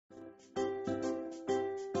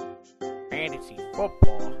Fantasy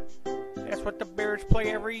football? That's what the Bears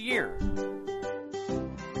play every year.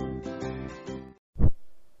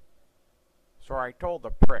 So I told the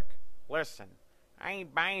prick, listen, I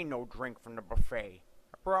ain't buying no drink from the buffet.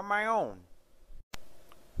 I brought my own.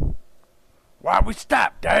 Why'd we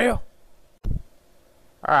stop, Dale?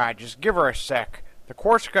 Alright, just give her a sec. The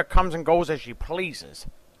Corsica comes and goes as she pleases.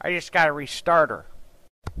 I just gotta restart her.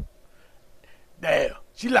 Dale,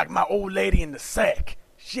 she like my old lady in the sack.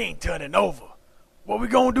 She ain't turning over. What we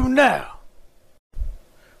gonna do now?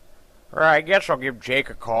 Alright, I guess I'll give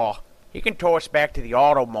Jake a call. He can tow us back to the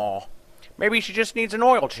auto mall. Maybe she just needs an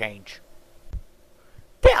oil change.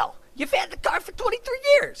 Dale, you've had the car for 23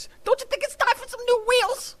 years. Don't you think it's time for some new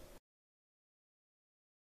wheels?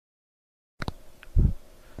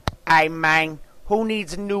 Hey, man, who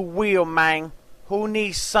needs a new wheel, man? Who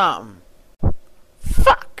needs something?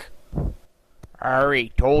 Fuck! I already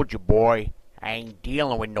told you, boy. I ain't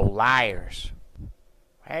dealing with no liars.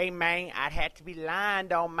 Hey, man, I'd have to be lying,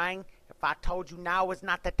 though, man, if I told you now is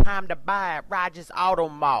not the time to buy at Rogers Auto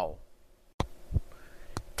Mall.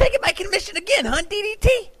 Taking my commission again, huh,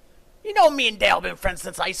 DDT? You know me and Dale been friends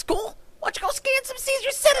since high school. Why don't you go scan some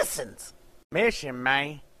senior citizens? Mission,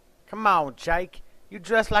 man. Come on, Jake. You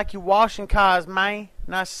dress like you washing cars, man,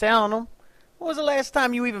 not selling them. When was the last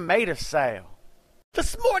time you even made a sale?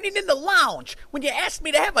 This morning in the lounge, when you asked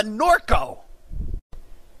me to have a Norco.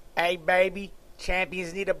 Hey, baby,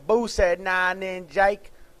 champions need a boost every now and then,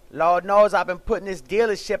 Jake. Lord knows I've been putting this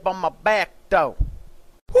dealership on my back, though.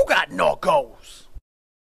 Who got Norcos?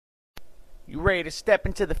 You ready to step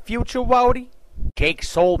into the future, Wody? Jake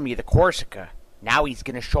sold me the Corsica. Now he's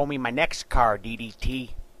gonna show me my next car, DDT.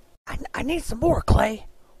 I need some more, Clay.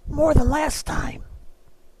 More than last time.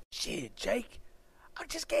 Shit, Jake. I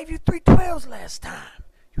just gave you 312s last time.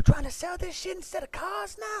 You trying to sell this shit instead of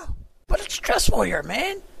cars now? But it's stressful here,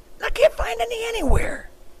 man. I can't find any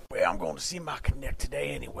anywhere. Well, I'm going to see my connect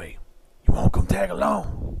today anyway. You won't come tag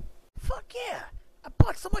along? Fuck yeah. I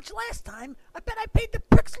bought so much last time, I bet I paid the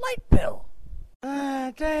prick's light bill.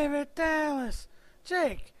 David Dallas.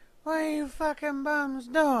 Jake, what are you fucking bums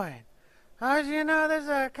doing? How'd you know there's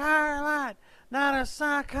a car lot, not a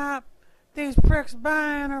sock hop? These pricks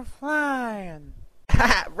buying or flying?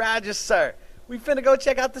 Roger, sir. We finna go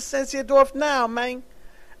check out the Sensia Dwarf now, man.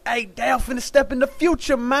 Hey, Dale finna step in the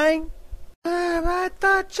future, man. I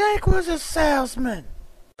thought Jake was a salesman.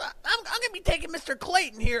 I'm gonna be taking Mr.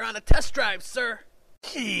 Clayton here on a test drive, sir.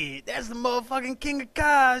 Shit, that's the motherfucking king of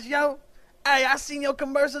cars, yo. Hey, I seen your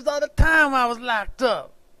commercials all the time while I was locked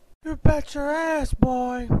up. You bet your ass,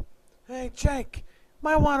 boy. Hey, Jake,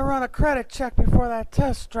 might want to run a credit check before that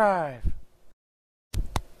test drive.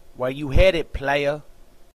 Where you headed, player?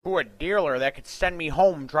 To a dealer that could send me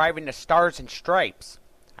home driving the Stars and Stripes.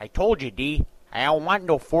 I told you, D, I don't want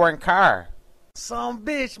no foreign car. Some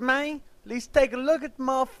bitch, man. At least take a look at the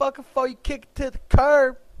motherfucker before you kick it to the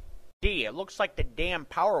curb. D, it looks like the damn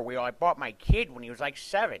Power Wheel I bought my kid when he was like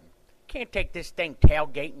 7. Can't take this thing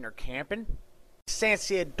tailgating or camping.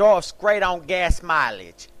 Sensia Dwarf's great on gas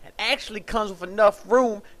mileage and actually comes with enough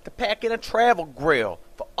room to pack in a travel grill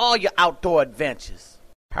for all your outdoor adventures.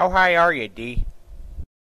 How high are you, D?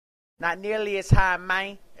 Not nearly as high,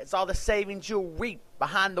 man, as all the savings you'll reap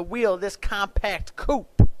behind the wheel of this compact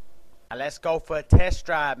coupe. Now let's go for a test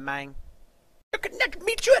drive, man. Your connect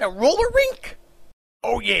meet you at a roller rink?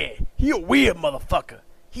 Oh yeah, he a weird motherfucker.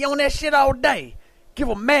 He on that shit all day. Give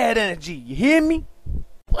him mad energy, you hear me?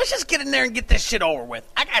 Let's just get in there and get this shit over with.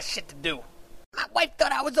 I got shit to do. My wife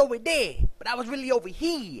thought I was over there, but I was really over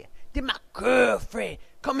here. Then my girlfriend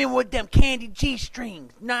come in with them candy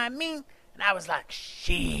G-strings, know what I mean? And I was like,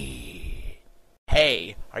 shit.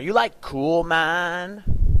 Hey, are you like cool,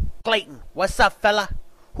 man? Clayton, what's up, fella?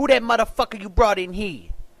 Who that motherfucker you brought in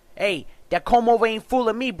here? Hey, that comb over ain't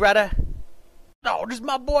fooling me, brother. No, this is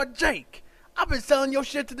my boy Jake. I've been selling your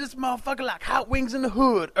shit to this motherfucker like hot wings in the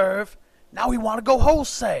hood, Irv. Now we want to go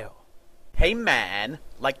wholesale. Hey, man.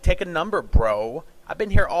 Like, take a number, bro. I've been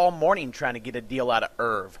here all morning trying to get a deal out of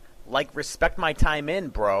Irv. Like, respect my time in,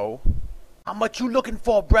 bro. How much you looking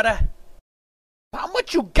for, brother? How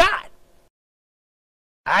much you got?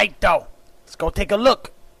 Aight, though. Let's go take a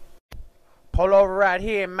look. Pull over right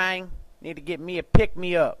here, man. Need to get me a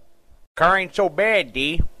pick-me-up. Car ain't so bad,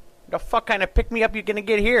 D. The fuck kind of pick-me-up you gonna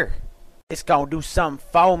get here? It's gonna do something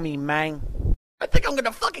for me, man. I think I'm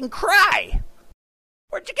gonna fucking cry.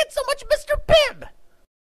 Where'd you get so much Mr. Pibb?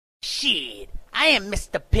 Shit, I am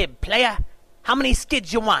Mr. Pibb, player. How many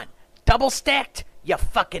skids you want? Double stacked, you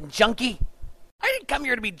fucking junkie? I didn't come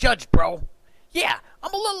here to be judged, bro. Yeah,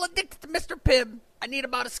 I'm a little addicted to Mr. Pibb. I need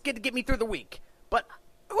about a skid to get me through the week. But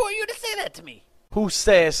who are you to say that to me? Who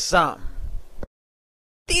says something?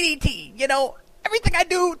 know, everything I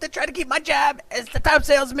do to try to keep my job as the top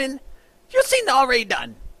salesman, you seem to already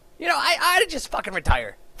done. You know, I'd just fucking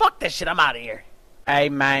retire. Fuck this shit, I'm out of here. Hey,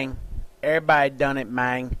 man. Everybody done it,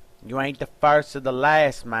 man. You ain't the first or the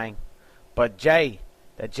last, man. But, Jay,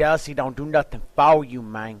 the jealousy don't do nothing for you,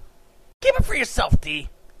 man. Keep it for yourself, D.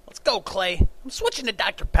 Let's go, Clay. I'm switching to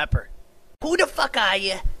Dr. Pepper. Who the fuck are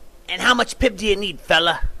you? And how much pip do you need,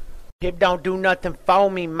 fella? Pip don't do nothing for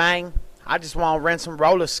me, man. I just want to rent some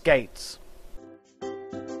roller skates.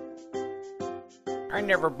 I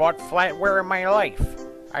never bought flatware in my life.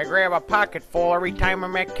 I grab a pocket full every time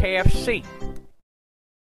I'm at KFC.